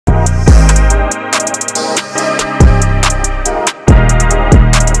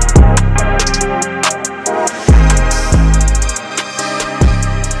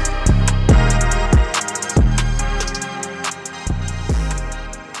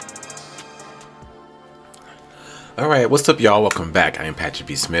Alright, what's up y'all? Welcome back. I am Patrick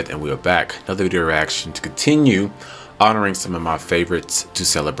B. Smith and we are back. Another video reaction to continue honoring some of my favorites to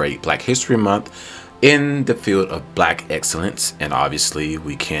celebrate Black History Month in the field of Black excellence. And obviously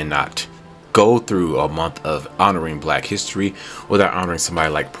we cannot go through a month of honoring Black history without honoring somebody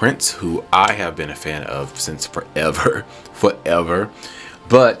like Prince, who I have been a fan of since forever.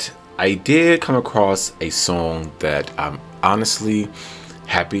 But I did come across a song that I'm honestly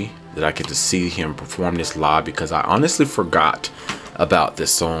happy that I get to see him perform this live, because I honestly forgot about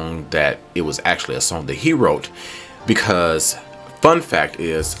this song, that it was actually a song that he wrote. Because fun fact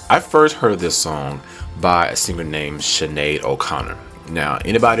is, I first heard this song by a singer named Sinead O'Connor. Now,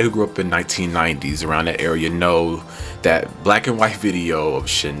 anybody who grew up in 1990s around that area know that black and white video of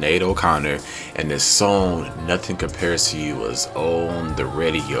Sinead O'Connor, and this song Nothing Compares to You was on the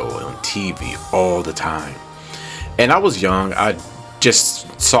radio, on TV all the time. And I was young. I just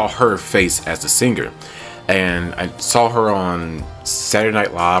saw her face as a singer, and I saw her on Saturday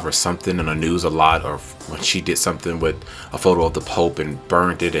Night Live or something in the news a lot, or when she did something with a photo of the Pope and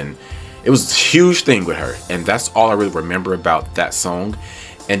burned it, and it was a huge thing with her. And that's all I really remember about that song.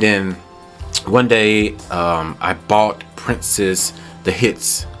 And then one day I bought Prince's The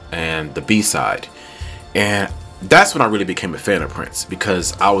Hits and the B-side, and that's when I really became a fan of Prince,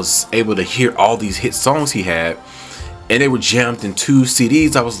 because I was able to hear all these hit songs he had, and they were jammed in 2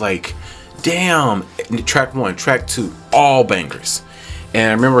 CDs. I was like, damn, track 1, track 2, all bangers. And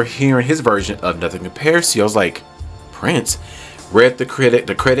I remember hearing his version of Nothing Compares to You. I was like, Prince. Read the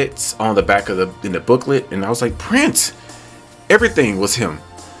credits on the back of the booklet, and I was like, Prince. Everything was him.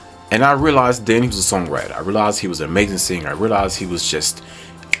 And I realized then he was a songwriter. I realized he was an amazing singer. I realized he was just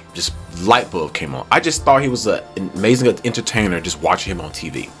light bulb came on. I just thought he was an amazing entertainer just watching him on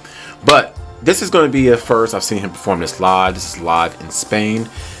TV. But this is going to be a first. I've seen him perform this live. This is live in Spain,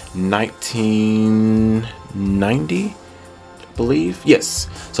 1990, I believe. Yes.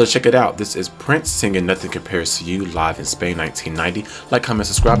 So check it out. This is Prince singing Nothing Compares to You live in Spain, 1990. Like, comment,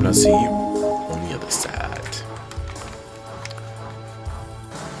 subscribe, and I'll see you on the other side.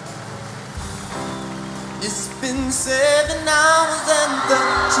 It's been 7 hours and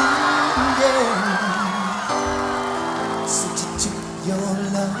 13 days since you took your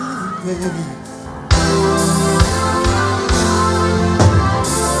love away.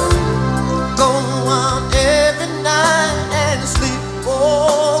 Go out every night and sleep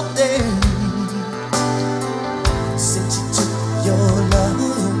all day since you took your love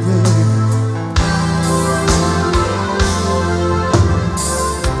away.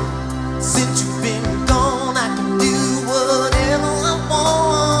 Since you've been gone, I can do whatever I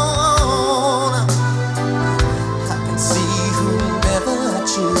want. I can see whomever I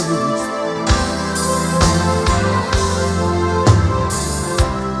choose.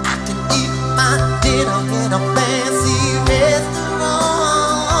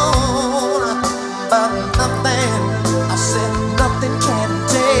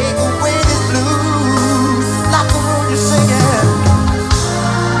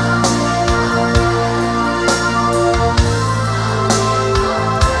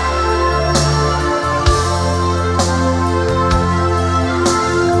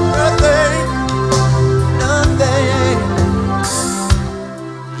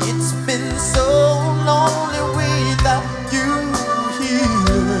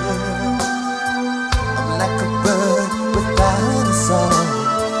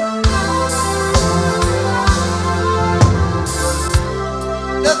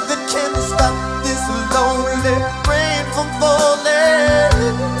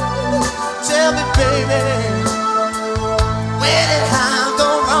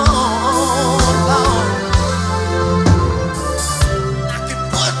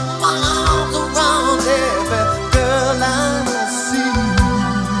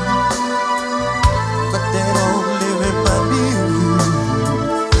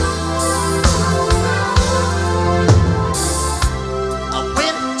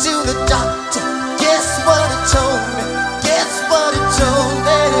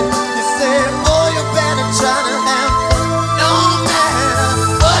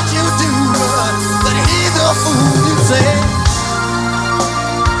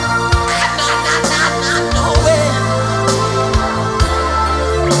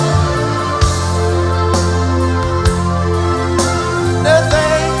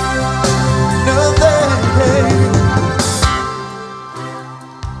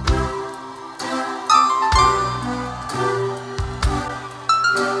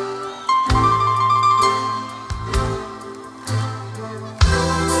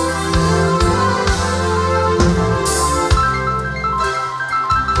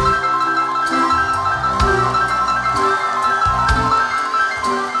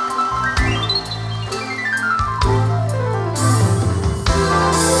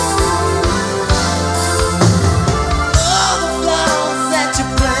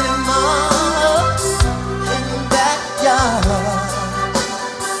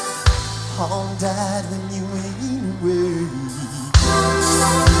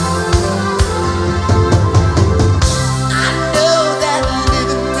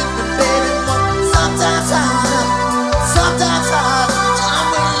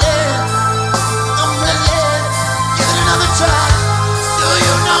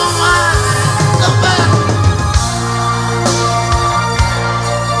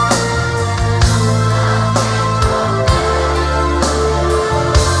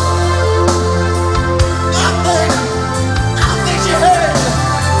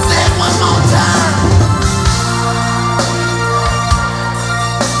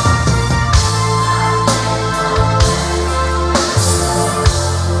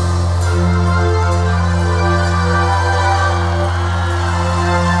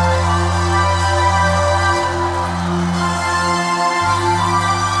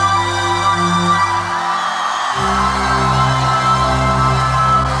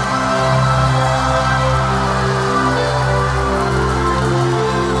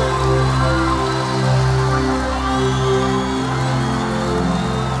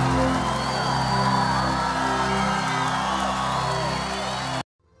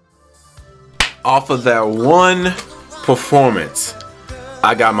 off of that one performance,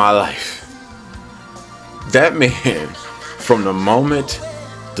 I Got My Life. That man, from the moment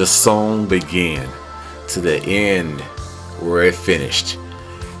the song began to the end where it finished,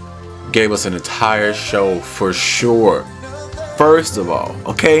 gave us an entire show for sure. First of all,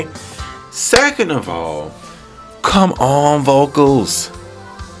 okay? Second of all, come on, vocals.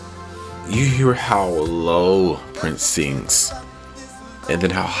 You hear how low Prince sings, and then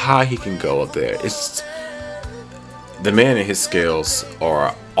how high he can go up there. It's the man and his scales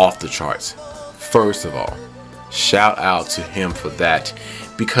are off the charts. First of all, shout out to him for that,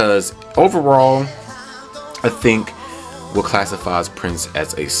 because overall, I think what classifies Prince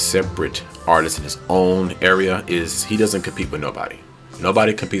as a separate artist in his own area is he doesn't compete with nobody.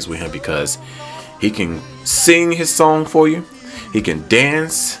 Nobody competes with him because he can sing his song for you. He can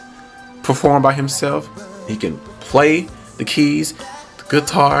dance, perform by himself. He can play the keys, the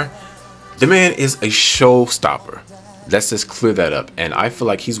guitar. The man is a showstopper. Let's just clear that up. And I feel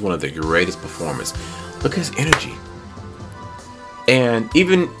like he's one of the greatest performers. Look at his energy. And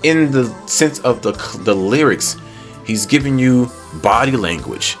even in the sense of the lyrics, he's giving you body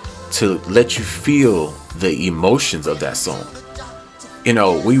language to let you feel the emotions of that song. You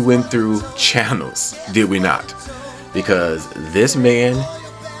know, we went through channels, did we not? Because this man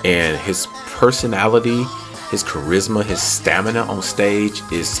and his personality, his charisma, his stamina on stage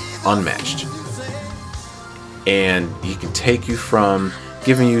is unmatched. And he can take you from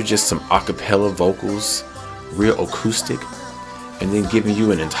giving you just some a cappella vocals, real acoustic, and then giving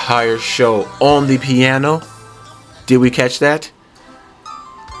you an entire show on the piano. Did we catch that?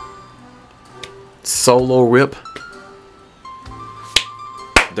 Solo rip.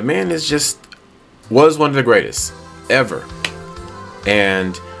 The man was one of the greatest ever.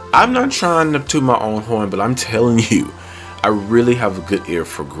 And I'm not trying to toot my own horn, but I'm telling you, I really have a good ear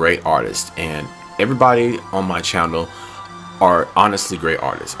for great artists. And everybody on my channel are honestly great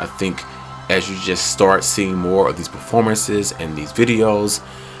artists. I think as you just start seeing more of these performances and these videos,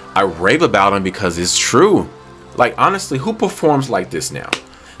 I rave about them because it's true. Like, honestly, who performs like this now?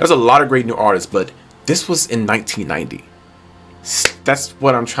 There's a lot of great new artists, but this was in 1990. That's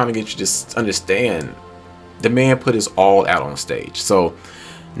what I'm trying to get you to understand. The man put his all out on stage. So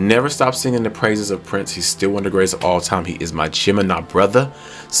never stop singing the praises of Prince. He's still one of the greatest of all time. He is my Gemini brother.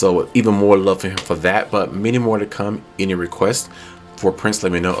 So even more love for him for that. But many more to come. Any requests for Prince,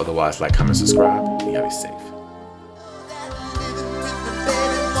 let me know. Otherwise, like, comment, subscribe. And y'all be safe.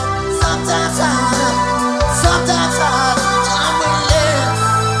 Sometimes I